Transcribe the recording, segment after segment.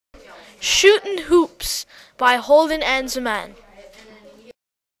Shootin' Hoops by Holden and Zaman.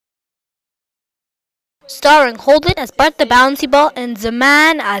 Starring Holden as Bart the bouncy ball and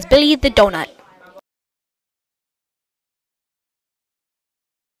Zaman as Billy the doughnut.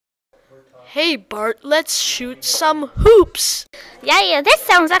 Hey Bart, let's shoot some hoops. Yeah, that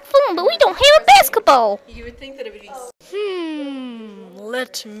sounds like fun, but we don't have a basketball. You would think that it would be.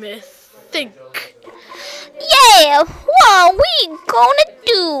 Let me think. Yeah, what are we gonna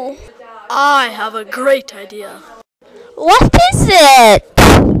do? I have a great idea. What is it?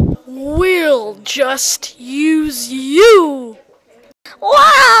 We'll just use you.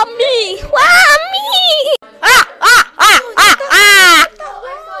 Why me? Why me?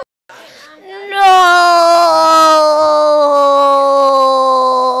 No.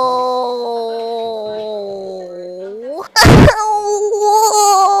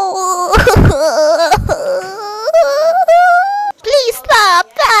 Please stop.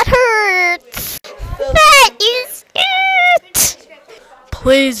 That hurts. That is it.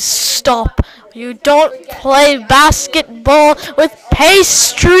 Please stop. You don't play basketball with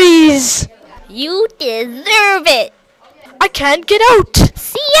pastries. You deserve it. I can't get out.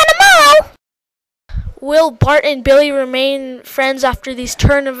 See you tomorrow. Will Bart and Billy remain friends after these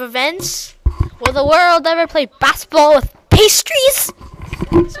turn of events? Will the world ever play basketball with pastries?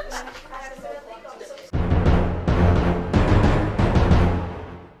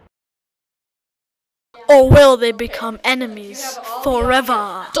 Or will they become enemies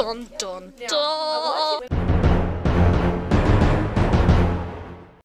forever? Dun dun dun.